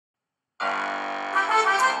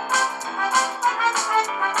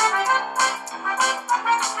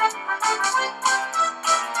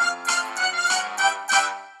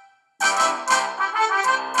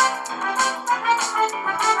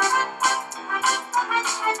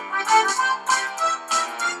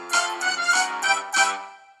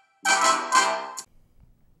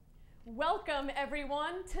Welcome,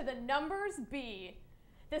 everyone, to the Numbers Bee.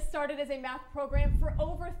 This started as a math program for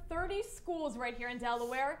over 30 schools right here in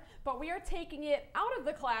Delaware, but we are taking it out of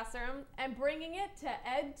the classroom and bringing it to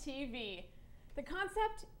EdTV. The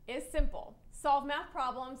concept is simple. Solve math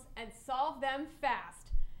problems and solve them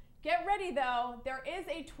fast. Get ready, though. There is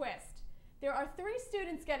a twist. There are 3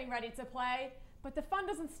 students getting ready to play, but the fun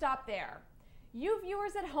doesn't stop there. You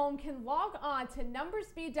viewers at home can log on to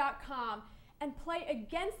numbersbee.com and play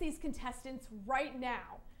against these contestants right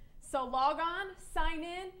now. So log on, sign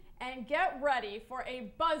in, and get ready for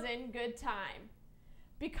a buzzing good time.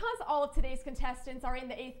 Because all of today's contestants are in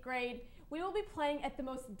the 8th grade, we will be playing at the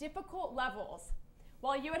most difficult levels.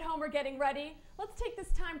 While you at home are getting ready, let's take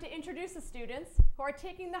this time to introduce the students who are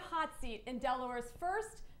taking the hot seat in Delaware's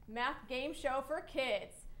first math game show for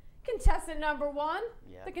kids. Contestant number 1,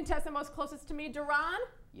 the contestant most closest to me, Duran.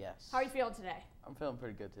 Yes. How are you feeling today? I'm feeling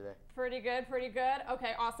pretty good today. Pretty good, pretty good.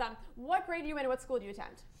 Okay, awesome. What grade are you in and what school do you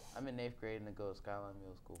attend? I'm in 8th grade and I go to Skyline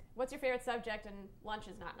Middle School. What's your favorite subject and lunch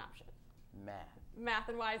is not an option? Math. Math,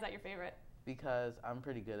 and why is that your favorite? Because I'm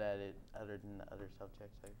pretty good at it other than the other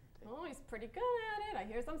subjects I take. Oh, he's pretty good at it.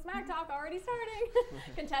 I hear some smack talk already starting.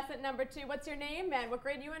 Contestant number 2, what's your name and what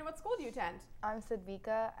grade are you in? What school do you attend? I'm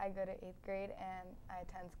Sadvika. I go to 8th grade and I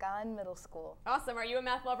attend Skyline Middle School. Awesome. Are you a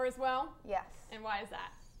math lover as well? Yes. And why is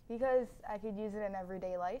that? Because I could use it in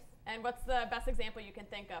everyday life. And what's the best example you can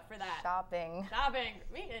think of for that? Shopping. Shopping.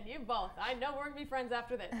 Me and you both. I know we're going to be friends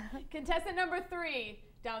after this. Contestant number 3,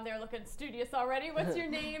 down there looking studious already. What's your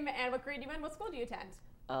name and what grade are you in? What school do you attend?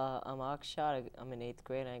 I'm Akshat. I'm in 8th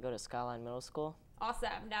grade and I go to Skyline Middle School.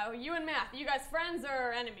 Awesome. Now, you and math, are you guys friends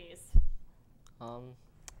or enemies?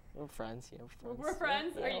 We're friends. Yeah, we're friends. We're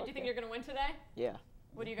friends? Yeah, Do you think you're going to win today? Yeah.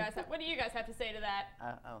 What do you guys have to say to that?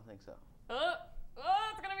 I don't think so.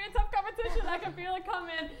 It's going to be a tough competition. I can feel it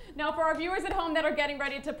coming. Now, for our viewers at home that are getting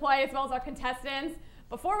ready to play, as well as our contestants,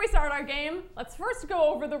 before we start our game, let's first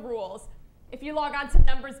go over the rules. If you log on to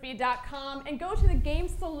numbersbee.com and go to the game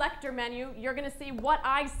selector menu, you're going to see what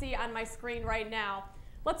I see on my screen right now.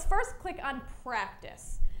 Let's first click on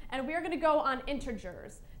practice, and we're going to go on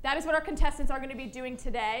integers. That is what our contestants are going to be doing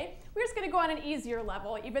today. We're just going to go on an easier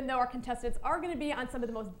level, even though our contestants are going to be on some of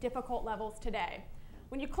the most difficult levels today.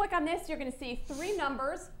 When you click on this, you're going to see 3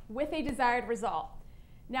 numbers with a desired result.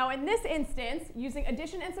 Now, in this instance, using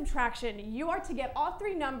addition and subtraction, you are to get all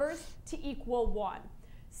 3 numbers to equal 1.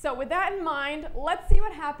 So with that in mind, let's see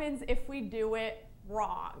what happens if we do it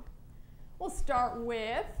wrong. We'll start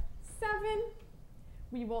with 7.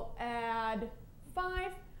 We will add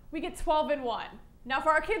 5. We get 12 and 1. Now, for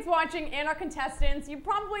our kids watching and our contestants, you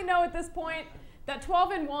probably know at this point that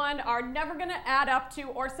 12 and 1 are never going to add up to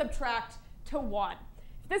or subtract to 1.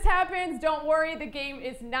 If this happens, don't worry, the game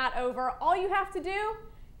is not over. All you have to do,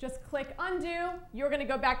 just click undo. You're going to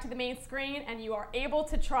go back to the main screen and you are able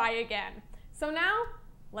to try again. So now,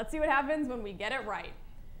 let's see what happens when we get it right.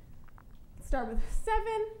 Start with 7.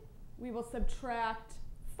 We will subtract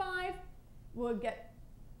 5. We'll get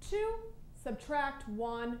 2, subtract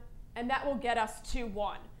 1, and that will get us to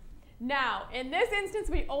 1. Now, in this instance,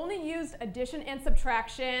 we only used addition and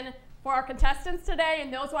subtraction. For our contestants today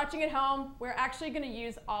and those watching at home, we're actually going to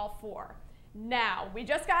use all 4. Now, we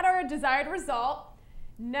just got our desired result.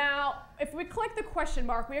 Now, if we click the question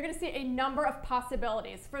mark, we are going to see a number of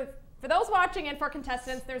possibilities. For those watching and for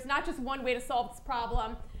contestants, there's not just one way to solve this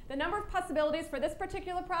problem. The number of possibilities for this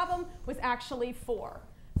particular problem was actually 4.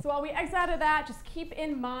 So while we exit out of that, just keep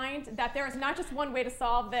in mind that there is not just one way to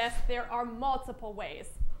solve this. There are multiple ways.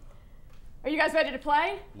 Are you guys ready to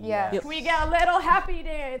play? Yeah. Yep. Can we get a little happy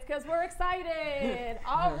dance because we're excited?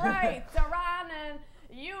 All right, Duran and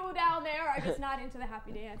you down there are just not into the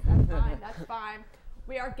happy dance. That's fine, that's fine.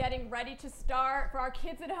 We are getting ready to start. For our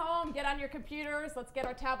kids at home, get on your computers. Let's get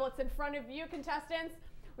our tablets in front of you, contestants.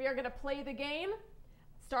 We are going to play the game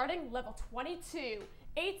starting level 22.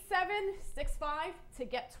 8, 7, 6, 5 to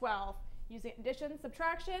get 12. Using addition,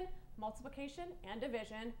 subtraction, multiplication, and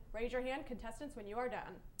division. Raise your hand, contestants, when you are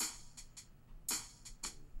done.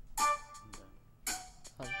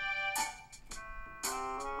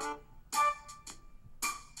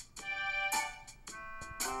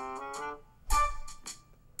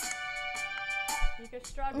 If you're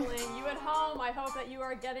struggling, you at home, I hope that you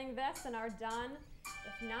are getting this and are done.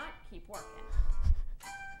 If not, keep working.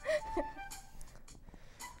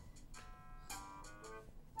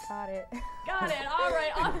 Got it. Got it. All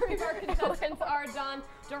right. All three of our contestants are done.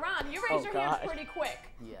 Duran, you raised your hand pretty quick.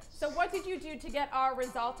 Yes. So what did you do to get our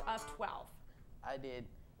result of 12? I did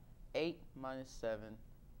 8 minus 7,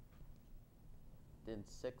 then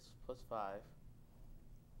 6 plus 5,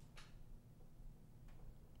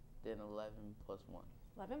 then 11 plus 1.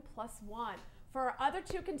 11 plus 1. For our other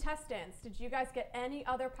two contestants, did you guys get any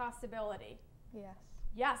other possibility? Yes.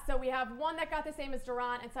 Yes, so we have one that got the same as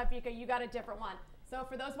Duran, and Sadvika, you got a different one. So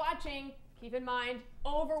for those watching, keep in mind,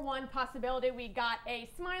 over one possibility, we got a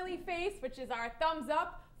smiley face, which is our thumbs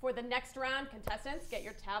up for the next round. Contestants, get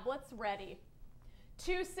your tablets ready.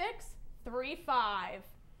 2, 6, 3, 5.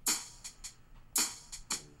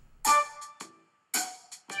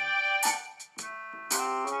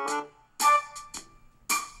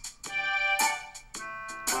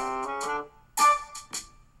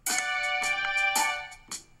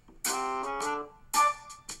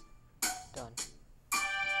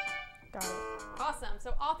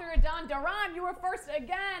 So all three are done. Duran, you were first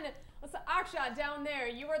again. Let's Akshat down there.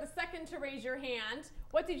 You were the second to raise your hand.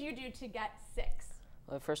 What did you do to get 6?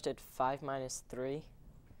 Well, I first did 5 minus 3.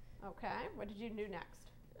 Okay. What did you do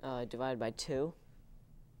next? Divided by 2.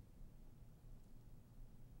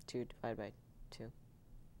 2 divided by 2.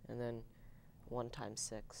 And then 1 times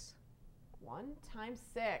 6. 1 times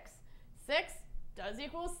 6. 6 does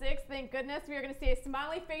equal 6. Thank goodness. We are going to see a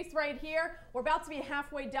smiley face right here. We're about to be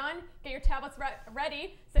halfway done. Get your tablets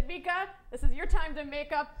ready. Sadvika, this is your time to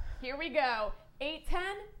make up. Here we go. 8, 10,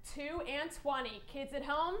 2, and 20. Kids at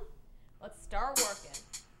home, let's start working.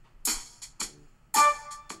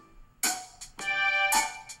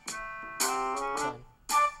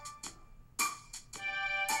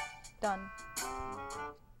 Done.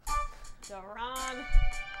 Duran.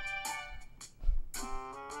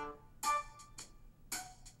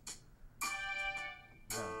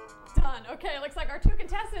 Done. Okay, looks like our two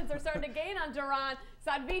contestants are starting to gain on Duran.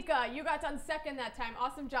 Sadvika, you got done second that time.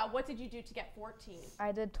 Awesome job. What did you do to get 14?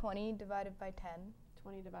 I did 20 divided by 10.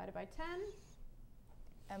 20 divided by 10.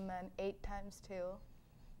 And then 8 times 2.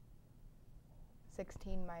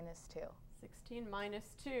 16 minus 2. 16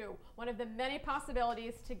 minus 2. One of the many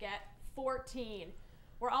possibilities to get 14.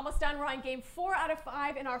 We're almost done. We're on game 4 out of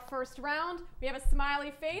 5 in our first round. We have a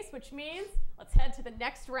smiley face, which means let's head to the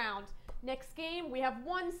next round. Next game, we have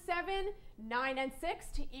 1, 7, 9, and 6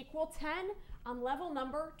 to equal 10 on level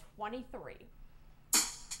number 23.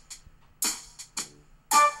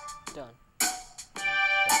 Done.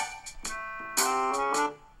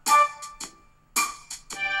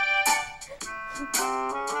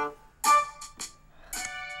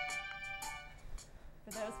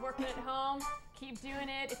 For those working at home, keep doing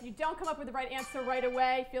it. If you don't come up with the right answer right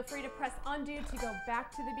away, feel free to press undo to go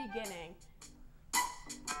back to the beginning.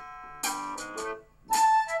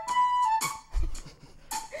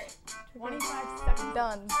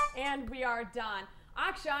 Done. And we are done.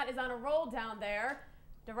 Akshat is on a roll down there.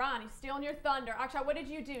 Duran, he's stealing your thunder. Akshat, what did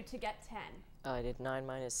you do to get 10? I did 9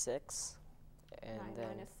 minus 6. And 9 then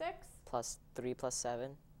minus 6. Plus 3 plus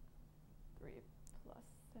 7. 3 plus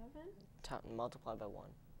 7. Multiplied by 1.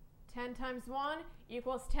 10 times 1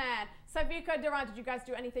 equals 10. Sadvika, Duran, did you guys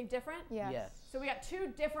do anything different? Yes. So we got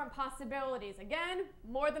 2 different possibilities. Again,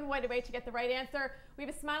 more than one way to get the right answer. We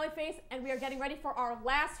have a smiley face, and we are getting ready for our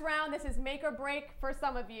last round. This is make or break for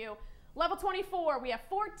some of you. Level 24, we have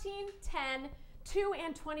 14, 10, 2,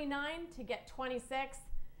 and 29 to get 26.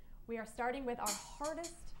 We are starting with our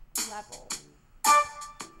hardest level.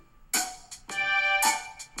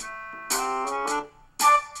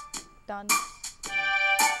 Done.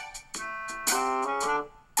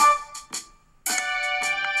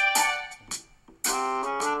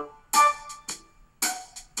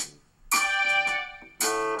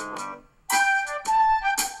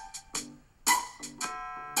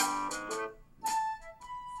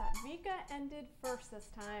 Ended first this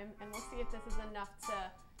time, and we'll see if this is enough to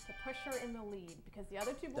push her in the lead, because the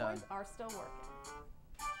other 2 boys are still working.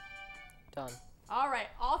 Done. All right,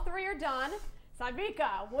 all 3 are done.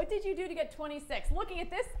 Sadvika, what did you do to get 26? Looking at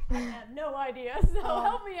this, I have no idea, so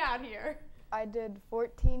help me out here. I did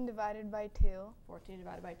 14 divided by 2. 14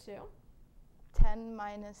 divided by 2. 10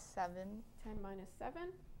 minus 7. 10 minus 7.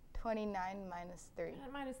 29 minus 3.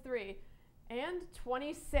 10 minus 3. And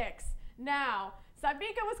 26. Now,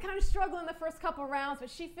 Sadvika was kind of struggling the first couple rounds, but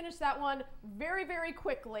she finished that one very, very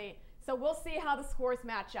quickly. So we'll see how the scores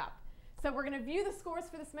match up. So we're going to view the scores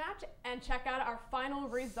for this match and check out our final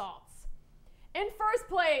results. In first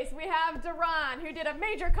place, we have Duran, who did a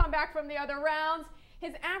major comeback from the other rounds.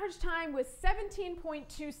 His average time was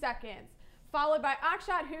 17.2 seconds. followed by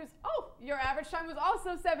Akshat, who's, your average time was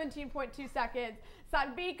also 17.2 seconds.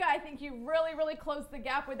 Sadvika, I think you really closed the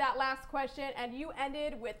gap with that last question, and you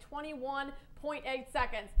ended with 21.8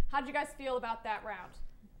 seconds. How'd you guys feel about that round?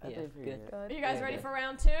 Good. Are you guys ready for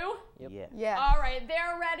round 2? Yep. Yeah. All right,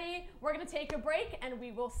 they're ready. We're going to take a break, and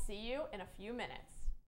we will see you in a few minutes.